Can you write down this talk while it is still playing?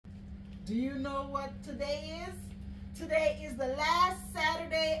Do you know what today is? Today is the last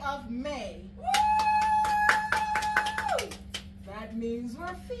Saturday of May. Woo! That means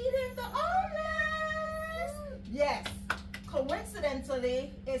we're feeding the homeless. Yes,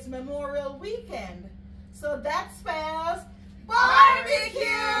 coincidentally, it's Memorial Weekend. So that spells barbecue!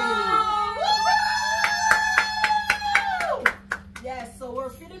 Woo! Yes, so we're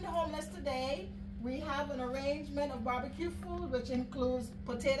feeding the homeless today. We have an arrangement of barbecue food, which includes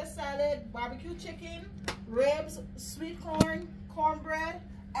potato salad, barbecue chicken, ribs, sweet corn, cornbread,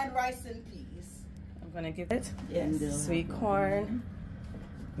 and rice and peas. I'm gonna give it. Yes. Sweet corn.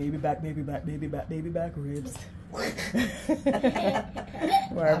 Baby back, baby back, baby back, baby back ribs.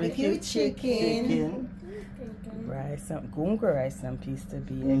 Barbecue chicken. Rice, gunga rice and peas to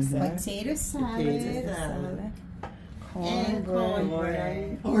be exact. Potato salad.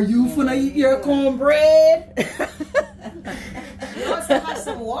 Cornbread. Are you finna eat your cornbread? We also have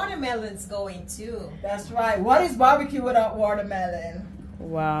some watermelons going too. That's right. What is barbecue without watermelon?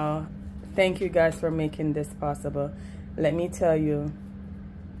 Wow. Thank you guys for making this possible. Let me tell you,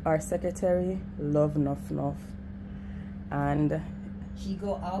 our secretary love Nuff. And She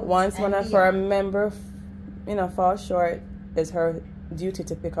go out. once one of our members, falls short, it's her duty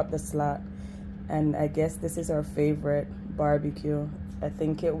to pick up the slack. And I guess this is our favorite barbecue. I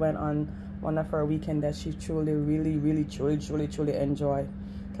think it went on one of our weekends that she truly enjoyed.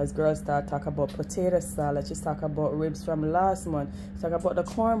 Because girls start talking about potato salad. She's talking about ribs from last month. She talking about the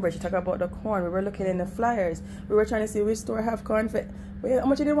cornbread. She talking about the corn. We were looking in the flyers. We were trying to see which store have corn for. Wait, how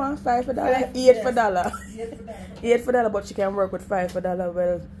much did you want? $5 for $1? $8 for $1. $8 for $1, but she can work with $5 for $1.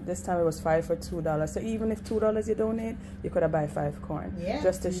 Well, this time it was $5 for $2. So even if $2 you donate, you could have buy 5 corn. Yeah.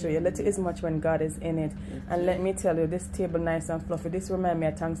 Just to show you, little is much when God is in it. And let me tell you, this table nice and fluffy. This remind me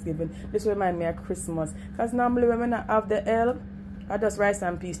of Thanksgiving. This remind me of Christmas. Because normally when we not have the help, I just rice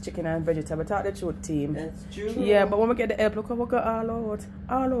and peas, chicken and vegetable. Talk the truth, team. That's true. Yeah, but when we get the help, look how we go all out.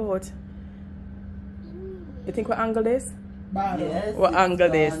 All out. You think we angle this? Yes, We'll angle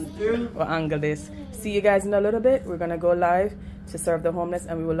this. through. We'll angle this. See you guys in a little bit. We're gonna go live to serve the homeless,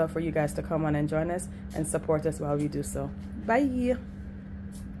 and we would love for you guys to come on and join us and support us while we do so. Bye.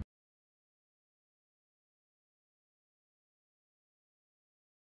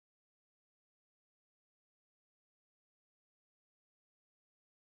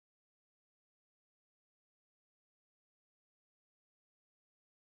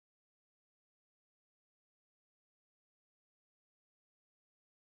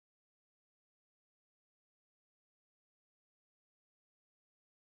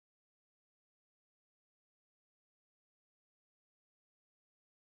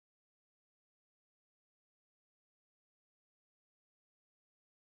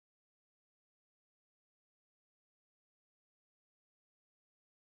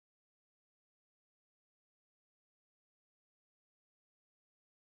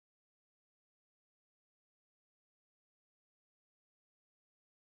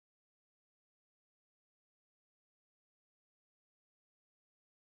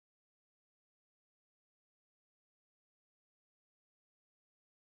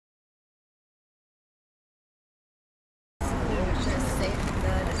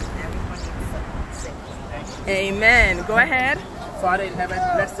 Amen. Go ahead. Father in heaven,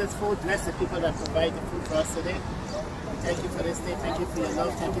 bless this food, bless the people that provide the food for us today. Thank you for this day, thank you for your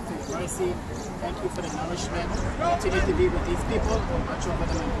love, thank you for your mercy, thank you for the nourishment. Continue to be with these people, watch over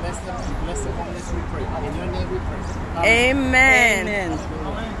them and bless them, and bless the homeless, we pray. In your name we pray. Amen. Amen.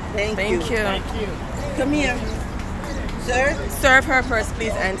 Thank you. Thank you. Come here. Sir? Serve her first,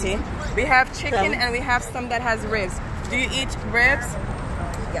 please, Auntie. We have chicken and we have some that has ribs. Do you eat ribs?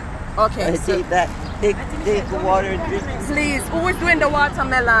 Yeah. Okay. I So take that. Take the water and drink. please, who is doing the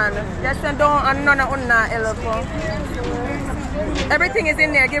watermelon? Yes, and don't and none of unna elbow. Everything is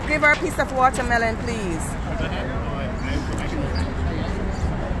in there. Give her a piece of watermelon, please.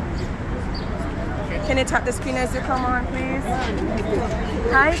 Can you tap the screen as you come on, please?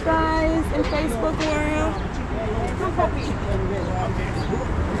 Hi guys in Facebook world.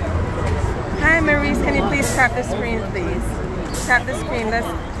 Hi Maurice, can you please tap the screen, please? Tap the screen.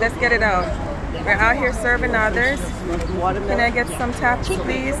 Let's get it out. We're out here serving others. Can I get some taps,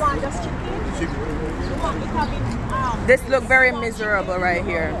 please? This look very miserable right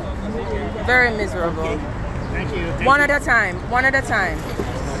here. Very miserable. Thank you. One at a time. One at a time.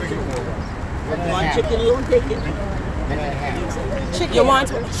 One chicken, you won't take it. You want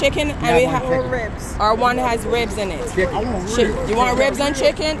chicken and we have Ribs. our one has ribs in it. You want ribs and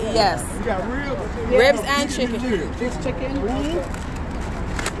chicken? Yes. Ribs and chicken. Just chicken.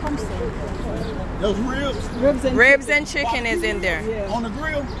 Those ribs Ribs and chicken is in there. Yeah. on the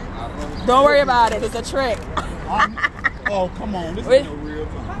grill. Don't worry about it. It's a trick. Oh, come on. This Wait. ain't no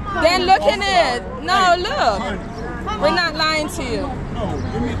ribs. Then look in it. No, look. Honey, We're not lying to you. no,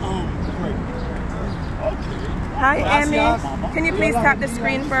 give me great. Okay. Hi, Emmy. Can you please tap the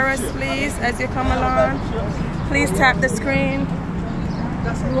screen for us, please, as you come along? Please tap the screen.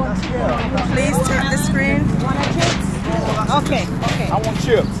 Please tap the screen. Okay, okay. I want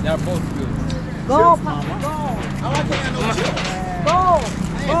chips. They're both good. Go, I like to have no chips.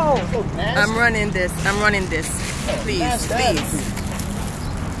 go, go. So nasty. I'm running this. I'm running this. Please, please.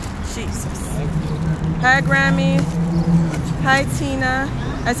 Jesus. Hi, Grammy. Hi, Tina.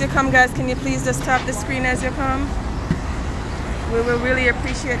 As you come, guys, can you please just tap the screen as you come? We will really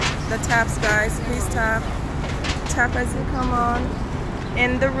appreciate the taps, guys. Please tap. Tap as you come on.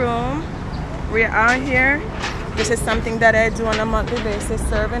 In the room. We are here. This is something that I do on a monthly basis,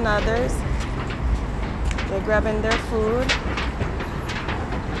 serving others. They're grabbing their food.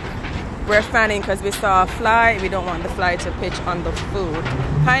 We're fanning because we saw a fly. We don't want the fly to pitch on the food.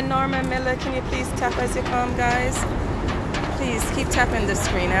 Hi, Norma Miller. Can you please tap as you come, guys? Please keep tapping the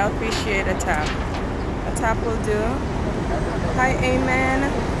screen. I appreciate a tap. A tap will do. Hi,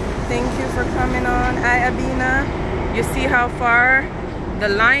 Amen. Thank you for coming on. Hi, Abina. You see how far the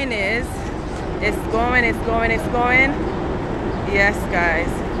line is? It's going, it's going, it's going. Yes, guys.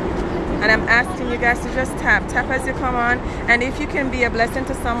 And I'm asking you guys to just tap. Tap as you come on. And if you can be a blessing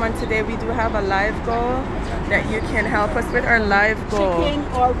to someone today, we do have a live goal that you can help us with our live goal. Chicken,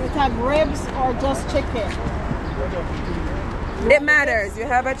 or we have ribs, or just chicken. It matters. You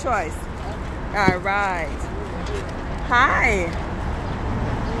have a choice. All right. Hi.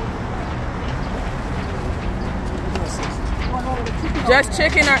 Just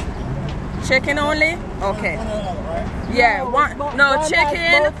chicken or chicken only? Okay. Yeah. One. No,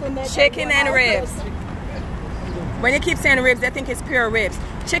 chicken and ribs. When you keep saying ribs, I think it's pure ribs.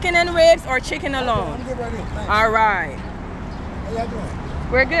 Chicken and ribs or chicken alone? All right.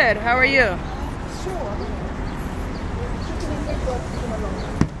 We're good. How are you? Sure. Chicken and ribs or chicken alone.